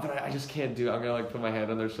 but I just can't do it, I'm gonna like put my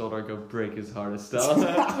hand on their shoulder and go, "Break his heart,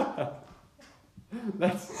 Estella."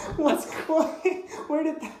 That's quite. Where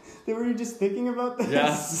did that? Were you just thinking about this?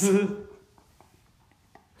 Yes.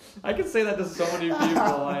 I could say that to so many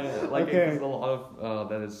people. Okay.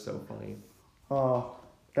 That is so funny. Oh,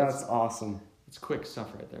 that's awesome. It's quick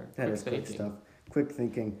stuff right there. That is quick stuff. Quick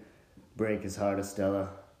thinking. Break his heart, Estella.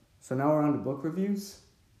 So now we're on to book reviews.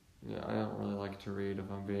 Yeah, I don't really like to read,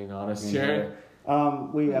 if I'm being honest Me here.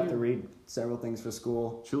 We have to read several things for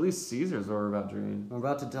school. Julius Caesar's what we're about to read. We're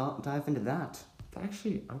about to dive into that.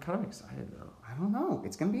 Actually, I'm kind of excited though. I don't know.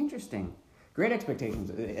 It's going to be interesting. Great Expectations.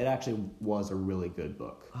 It actually was a really good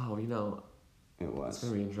book. Oh, It was. it's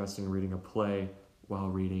going to be interesting reading a play while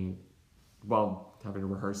having to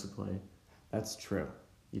rehearse a play. That's true.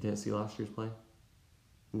 You didn't see last year's play?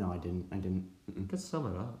 No, I didn't. Mm-mm. Could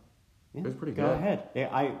sum it up. Yeah, It was pretty Go good. ahead. Yeah,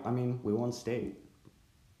 I mean, we won state.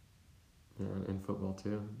 Yeah, in football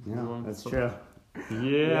too. Yeah, We won that's football. true.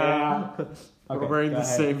 Yeah. Okay, We're wearing go the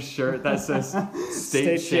ahead. same shirt that says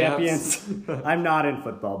State champions. champions. I'm not in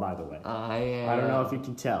football, by the way. I am. I don't know if you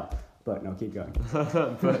can tell, but no, keep going.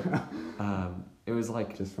 But it was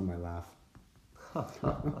like, Just for my laugh.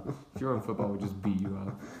 if you were in football, we'd just beat you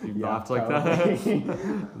up. You Yeah, laughed like probably.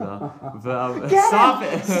 that. No, but Get stop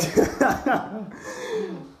it.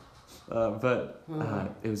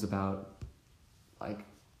 It was about like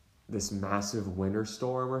this massive winter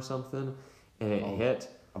storm or something, and it hit.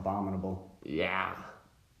 Abominable. Yeah.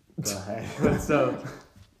 Go ahead. And so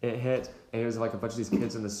it hit, and it was like a bunch of these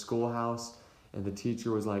kids in the schoolhouse, and the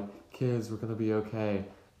teacher was like, "Kids, we're gonna be okay."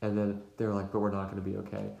 And then they were like, "But we're not gonna be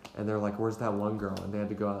okay." And they're like, "Where's that one girl?" And they had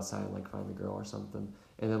to go outside and like find the girl or something.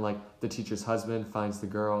 And then like the teacher's husband finds the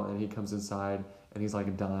girl, and he comes inside, and he's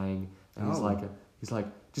like dying, and he's like,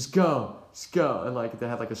 "Just go. And like they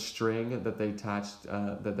had like a string that they attached,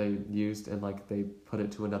 that they used, and like they put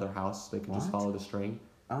it to another house. So they could just What? follow the string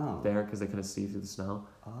there because they couldn't see through the snow.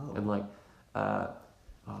 Oh. And like,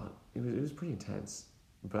 it was pretty intense.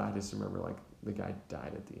 But I just remember like the guy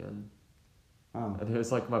died at the end. Oh. And it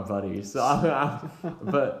was like my buddy. So,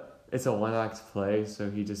 but it's a one-act play, so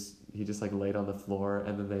he just like laid on the floor,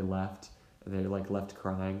 and then they left, and they like left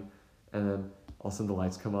crying, and then all of a sudden the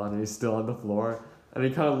lights come on, and he's still on the floor, and he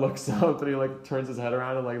kind of looks up, and he like turns his head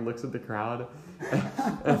around and like looks at the crowd,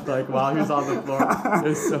 and like while he was on the floor, it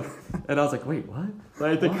was so, and I was like, wait, what?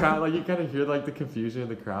 Like the crowd, like you kind of hear like the confusion in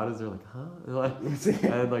the crowd as they're like, huh?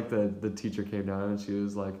 And like the teacher came down, and she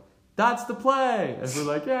was like, "That's the play!" And we're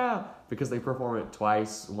like, "Yeah," because they perform it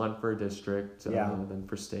twice, one for a district, and then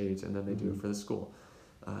for state, and then they do it for the school.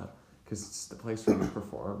 Because it's the place where we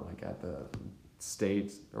perform, like at the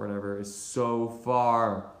state or whatever, is so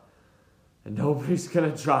far, and nobody's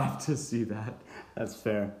gonna drive to see that. That's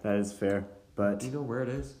fair. That is fair. But Do you know where it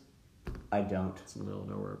is? I don't. It's in the middle of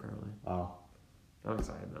nowhere, apparently. Oh, I'm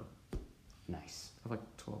excited though. nice. I have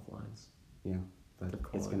like 12 lines. Yeah, but They're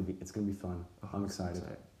cool. it's gonna be fun. Oh, I'm excited.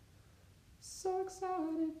 So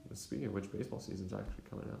excited. Speaking of which, baseball season's actually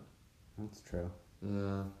coming up. That's true.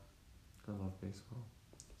 Yeah, I love baseball.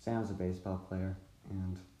 Sam's a baseball player,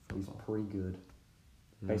 and he's Football. pretty good.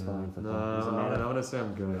 Baseball and football. No, He's a man I of- don't want to say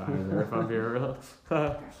I'm good either, if I'm being real.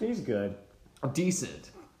 He's good. I'm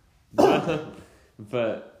decent.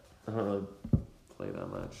 But I don't really play that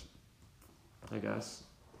much, I guess.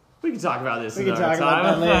 We can talk about this We can another talk about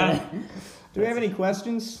time. that later. Do we have any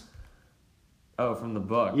questions? Oh, from the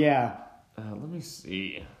book. Yeah. Let me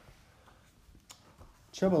see.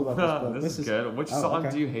 Trouble about this book. This is good. Which song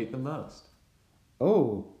okay. do you hate the most?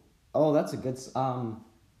 Oh, Oh, that's a good.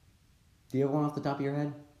 Do you have one off the top of your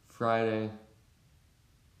head? Friday.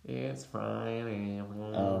 It's Friday.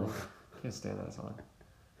 Oh. Can't stand that song.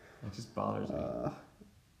 It just bothers me.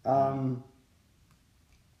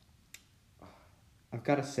 I've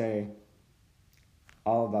got to say,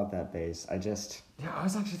 all about that bass. I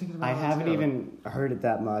was actually thinking about I it haven't too. even heard it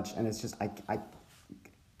that much, and it's just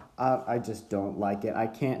I just don't like it. I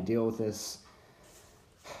can't deal with this.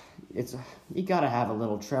 You gotta have a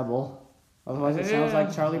little treble, otherwise it sounds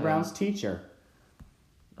like Charlie Brown's teacher.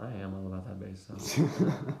 I am all about that bass. So.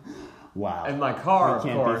 Wow. In my car, of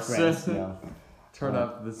can't course. Be friends, no. Turn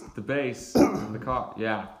up the bass in the car.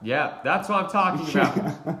 Yeah, that's what I'm talking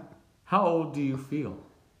about. How old do you feel?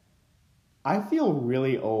 I feel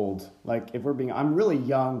really old. Like, I'm really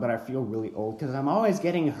young, but I feel really old because I'm always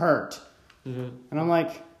getting hurt. Mm-hmm. And I'm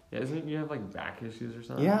like... Yeah, isn't you have, like, back issues or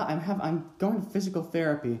something? Yeah, I'm going to physical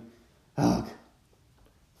therapy. Ugh.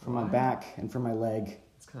 For my back and for my leg.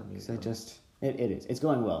 It's kind of neat. So it is. It's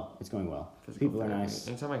going well. Physical People therapy. Are nice.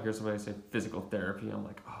 Anytime I hear somebody say physical therapy, I'm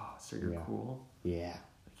like, oh, so you're cool? Yeah.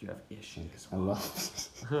 Like you have issues. I love it.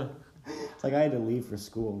 It's like I had to leave for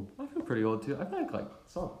school. I feel pretty old, too. I think, like,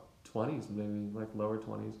 so 20s, maybe, like, lower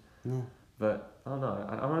 20s. Yeah. But, I don't know.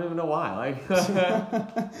 I don't even know why. Like,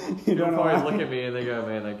 people always look at me and they go,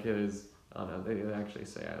 man, that kid is... I don't know. They actually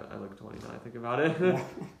say I look 20 now I think about it. Yeah.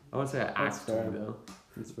 I wouldn't say I act 20, though.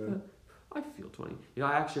 That's fair. I feel 20. You know,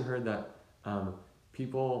 I actually heard that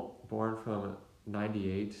people born from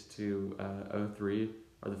 98 to 03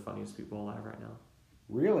 are the funniest people alive right now.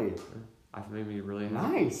 Really? I've made me really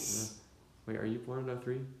happy. Nice. Yeah. Wait, are you born in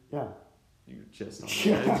 03? Yeah. You were just on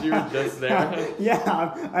the edge. You were just there.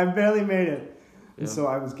 Yeah, I barely made it. Yeah. And so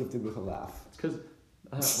I was gifted with a laugh. It's because,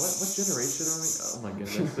 what generation are we? Oh my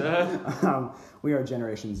goodness. We are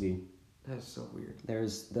Generation Z. That is so weird.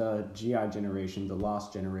 There's the GI generation, the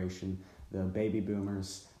Lost generation, the baby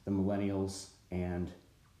boomers, the millennials, and...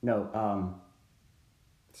 No,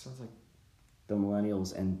 it sounds like... The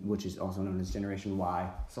millennials, and which is also known as Generation Y,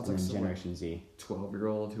 sounds and like then Generation Z.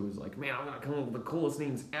 12-year-old who was like, man, I'm gonna come up with the coolest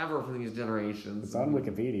names ever for these generations. It's on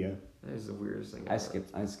Wikipedia. That is the weirdest thing ever.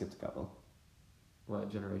 I skipped a couple. What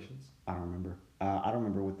generations? I don't remember. I don't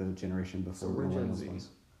remember what the generation before. So we're Gen Z. Was.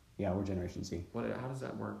 Yeah, we're Generation Z. How does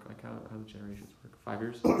that work? Like how do generations work? 5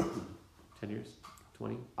 years? 10 years?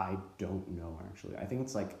 20? I don't know actually. I think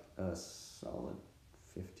it's like a solid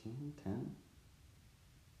 15, 10.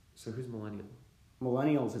 So who's millennial?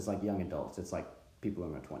 Millennials is like young adults. It's like people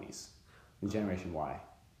in their 20s. And Generation Y.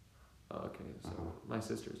 Oh, okay, so my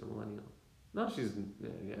sister's a millennial. No, she is.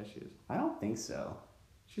 I don't think so.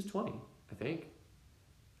 She's 20, I think.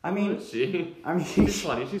 I mean, she's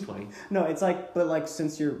 20. She's 20. No, it's like, but like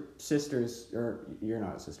since your sister's, or you're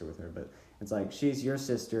not a sister with her, but it's like she's your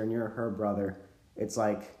sister and you're her brother. It's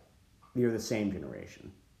like you're the same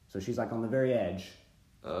generation. So she's like on the very edge.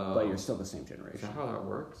 But you're still the same generation. Is that how that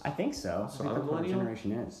works? I think so. So I think I'm a millennial?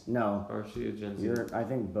 generation is. No. Or is she a Gen Z? I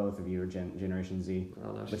think both of you are Generation Z. I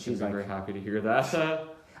don't know. But she's like, very happy to hear that.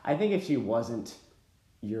 I think if she wasn't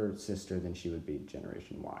your sister, then she would be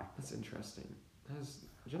Generation Y. That's interesting.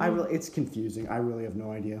 It's confusing. I really have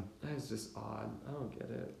no idea. That is just odd. I don't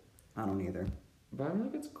get it. I don't either. But I mean,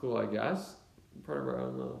 like, it's cool, I guess. Part of our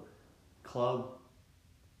own little club.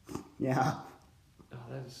 Yeah. Oh,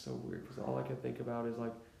 that is so weird because all I can think about is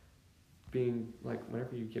like being like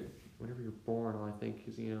whenever you're born, all I think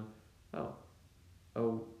is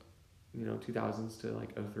 2000s to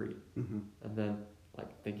like 03, and then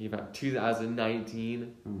like thinking about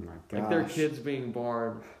 2019. Oh my gosh. Like there are kids being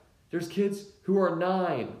born. There's kids who are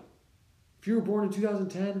 9. If you were born in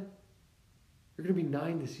 2010, you're gonna be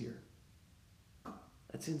 9 this year.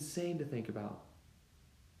 That's insane to think about.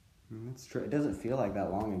 That's true. It doesn't feel like that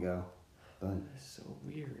long ago. But that is so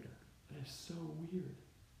weird. That is so weird.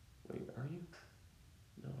 Wait, are you?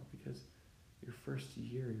 No, because your first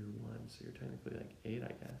year you're 1, so you're technically like 8,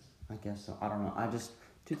 I guess. I guess so. I don't know.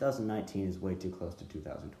 2019 is way too close to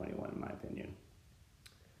 2021 in my opinion.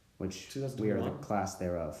 Which we are the class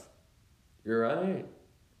thereof. You're right.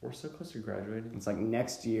 We're so close to graduating. It's like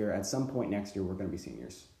next year, at some point next year, we're going to be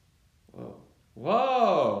seniors.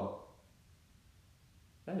 Whoa!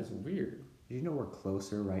 That is weird. Did you know we're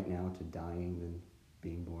closer right now to dying than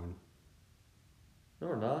being born? No,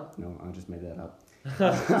 we're not. No, I just made that up.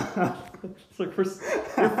 It's like you're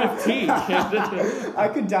 15. I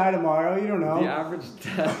could die tomorrow. You don't know. The average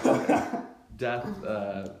death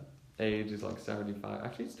age is like 75.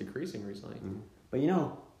 Actually, it's decreasing recently. But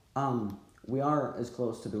we are as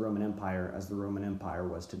close to the Roman Empire as the Roman Empire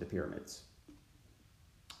was to the pyramids.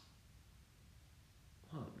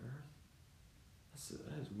 What on earth?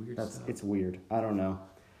 That is weird stuff. It's weird. I don't know.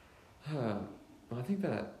 Well, I think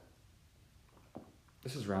that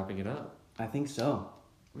this is wrapping it up. I think so.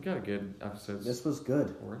 We got a good episode. This was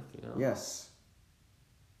good. Worth, Yes.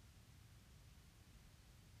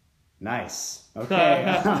 Nice. Okay.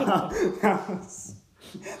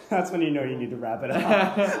 That's when you know you need to wrap it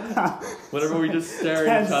up. Whenever we just stare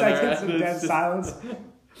at each other. 10 seconds of dead silence.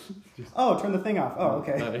 Oh, turn the thing off. Oh,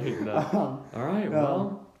 okay. No. All right,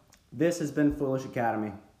 well. This has been Foolish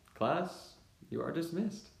Academy. Class, you are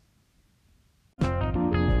dismissed.